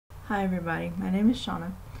Hi everybody, my name is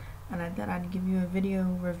Shauna, and I thought I'd give you a video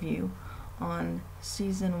review on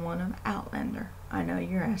Season 1 of Outlander. I know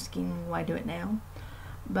you're asking why do it now,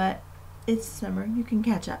 but it's summer, you can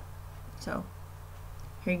catch up. So,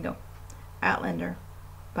 here you go. Outlander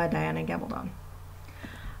by Diana Gabaldon.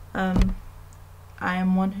 I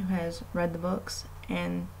am one who has read the books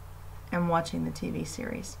and am watching the TV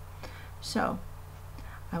series. So,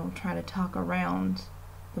 I will try to talk around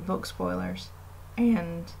the book spoilers,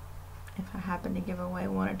 and if I happen to give away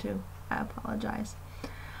one or two, I apologize.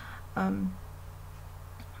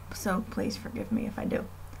 So please forgive me if I do.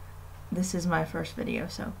 This is my first video,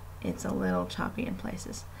 so it's a little choppy in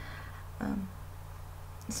places.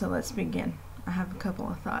 So let's begin. I have a couple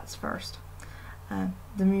of thoughts first.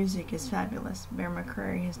 The music is fabulous. Bear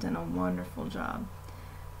McCreary has done a wonderful job.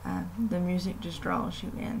 The music just draws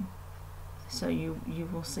you in. So you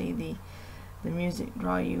will see the music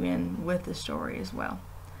draw you in with the story as well.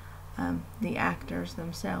 The actors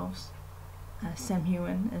themselves, Sam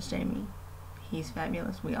Heughan as Jamie, he's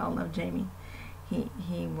fabulous. We all love Jamie.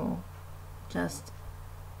 He will just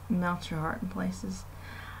melt your heart in places,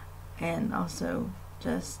 and also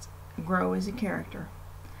just grow as a character.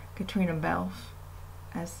 Katrina Belf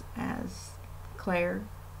as Claire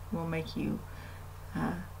will make you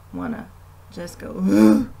wanna just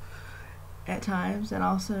go at times, and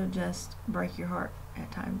also just break your heart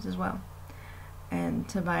at times as well. And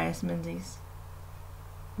Tobias Menzies,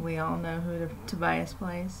 we all know who Tobias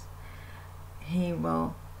plays. He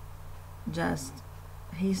will just,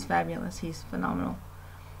 he's fabulous, he's phenomenal.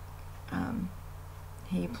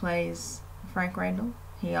 He plays Frank Randall.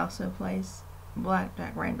 He also plays Black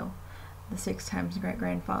Jack Randall, the 6 times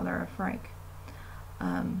great-grandfather of Frank.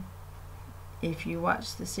 If you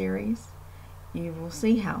watch the series, you will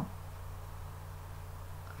see how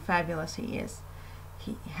fabulous he is.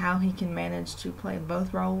 How he can manage to play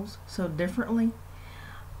both roles so differently.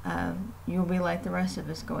 You'll be like the rest of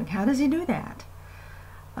us going, how does he do that?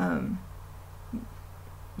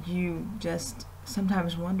 You just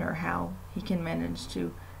sometimes wonder how he can manage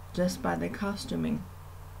to, just by the costuming,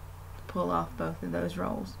 pull off both of those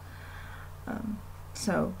roles.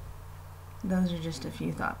 So those are just a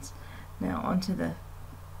few thoughts. Now on to the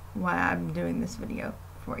why I'm doing this video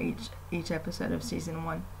for each episode of Season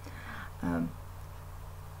 1.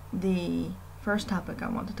 The first topic I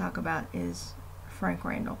want to talk about is Frank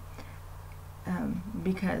Randall,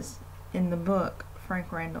 because in the book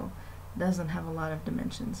Frank Randall doesn't have a lot of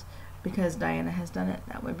dimensions, because Diana has done it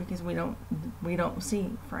that way, because we don't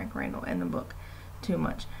see Frank Randall in the book too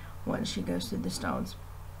much once she goes through the stones.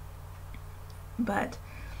 But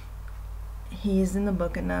he is in the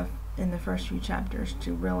book enough in the first few chapters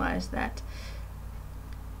to realize that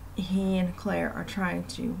he and Claire are trying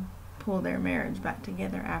to pull their marriage back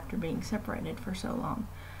together after being separated for so long.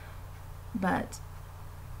 But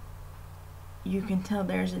you can tell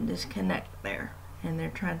there's a disconnect there, and they're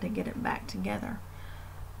trying to get it back together.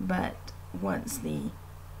 But once the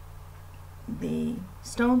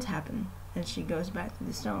stones happen and she goes back to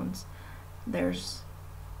the stones, there's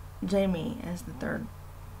Jamie as the third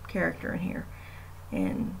character in here,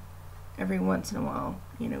 and every once in a while,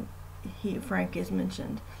 you know, Frank is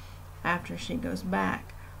mentioned after she goes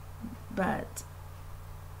back. But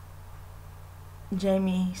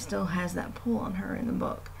Jamie still has that pull on her in the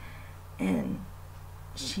book, and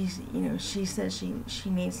she's, you know, she says she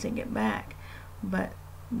needs to get back, but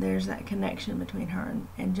there's that connection between her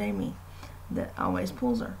and Jamie that always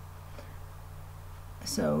pulls her.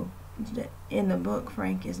 So in the book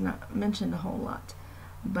Frank is not mentioned a whole lot,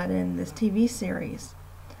 but in this TV series,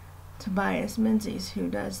 Tobias Menzies, who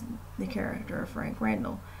does the character of Frank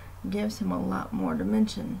Randall, gives him a lot more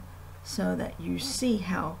dimension, so that you see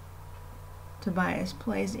how Tobias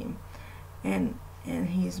plays him, and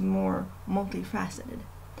he's more multifaceted.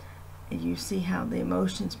 You see how the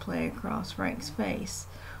emotions play across Frank's face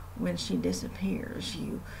when she disappears.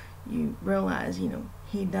 You realize, you know,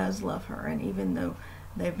 he does love her, and even though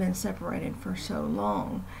they've been separated for so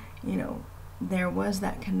long, you know, there was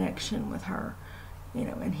that connection with her, you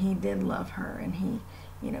know, and he did love her, and he,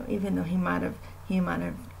 you know, even though he might have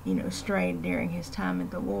you know, strayed during his time at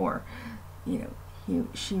the war, you know,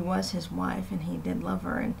 she was his wife, and he did love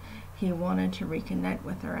her, and he wanted to reconnect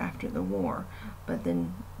with her after the war. But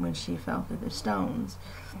then when she fell through the stones,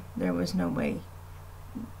 there was no way.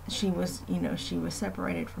 She was, you know, she was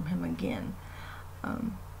separated from him again.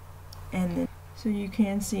 And then, so you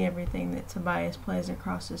can see everything that Tobias plays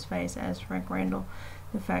across his face as Frank Randall.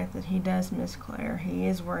 The fact that he does miss Claire, he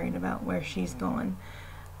is worried about where she's gone,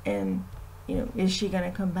 and, you know, is she going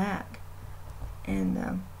to come back?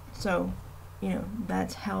 And so, you know,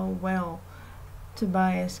 that's how well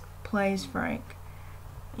Tobias plays Frank,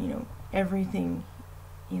 you know, everything,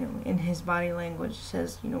 you know, in his body language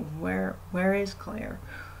says, you know, where is Claire?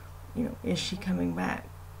 You know, is she coming back?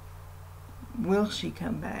 Will she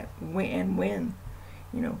come back? When?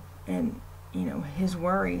 You know, and you know, his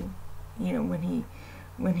worry, you know,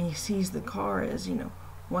 when he sees the car is, you know,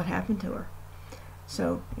 what happened to her?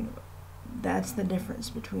 So, you know, that's the difference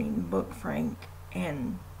between book Frank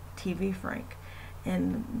and TV Frank,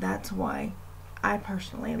 and that's why I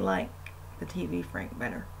personally like the TV Frank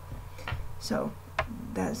better. So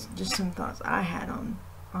that's just some thoughts I had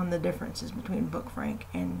on the differences between book Frank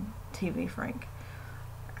and TV Frank.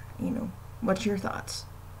 You know, what's your thoughts?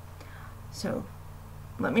 So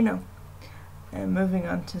let me know. And moving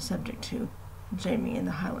on to subject 2, Jamie and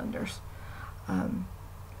the Highlanders.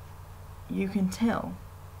 You can tell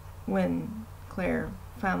when Claire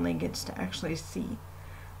finally gets to actually see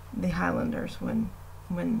the Highlanders when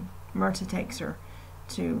Myrta takes her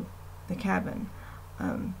to the cabin.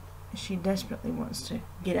 She desperately wants to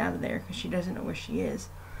get out of there because she doesn't know where she is.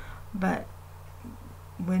 But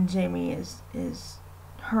when Jamie is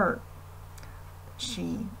hurt,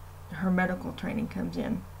 her medical training comes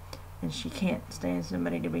in, and she can't stand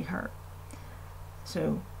somebody to be hurt.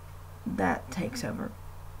 So that takes over,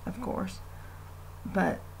 of course.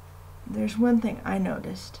 But there's one thing I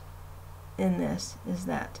noticed in this, is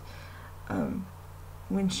that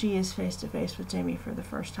when she is face to face with Jamie for the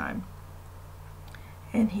first time,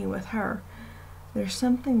 and he with her, there's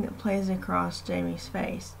something that plays across Jamie's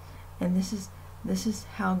face, and this is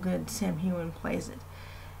how good Sam Heughan plays it,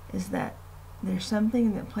 is that there's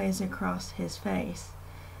something that plays across his face,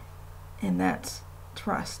 and that's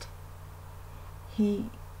trust.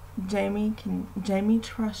 Jamie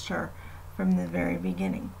trusts her from the very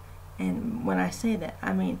beginning, and when I say that,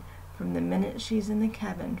 I mean from the minute she's in the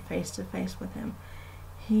cabin face to face with him,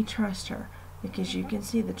 he trusts her, because you can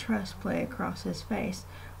see the trust play across his face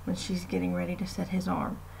when she's getting ready to set his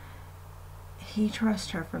arm. He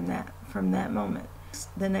trusts her from that moment.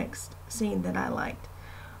 The next scene that I liked,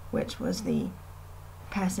 which was the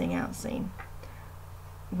passing out scene.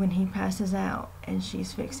 When he passes out and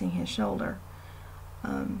she's fixing his shoulder,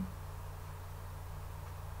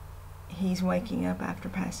 he's waking up after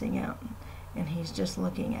passing out, and he's just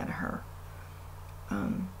looking at her.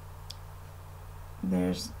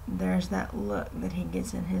 There's that look that he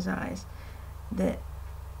gets in his eyes that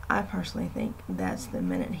I personally think that's the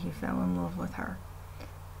minute he fell in love with her.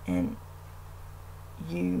 And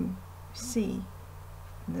you see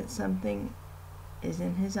that something is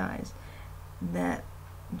in his eyes that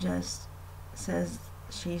just says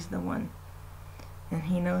she's the one, and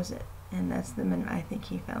he knows it, and that's the minute I think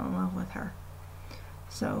he fell in love with her.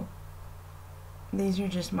 So these are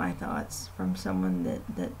just my thoughts from someone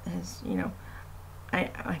that has, you know,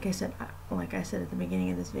 like I said at the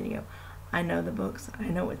beginning of this video, I know the books, I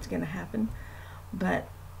know what's going to happen, but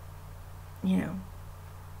you know,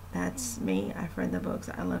 that's me. I've read the books,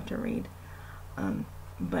 I love to read,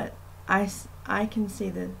 but I can see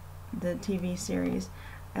the TV series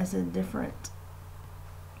as a different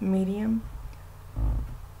medium,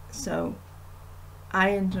 so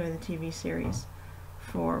I enjoy the TV series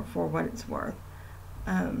for what it's worth.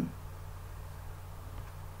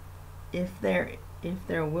 If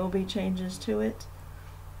there will be changes to it,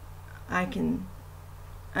 I can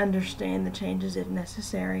understand the changes if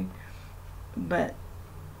necessary, but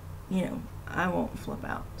you know, I won't flip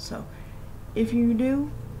out. So if you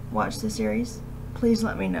do watch the series, please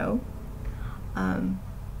let me know, and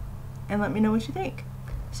let me know what you think.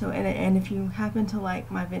 So and if you happen to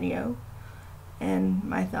like my video and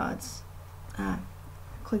my thoughts,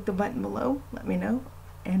 click the button below, let me know,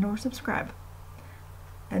 and or subscribe.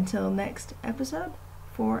 Until next episode,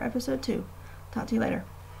 for episode 2. Talk to you later.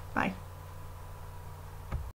 Bye.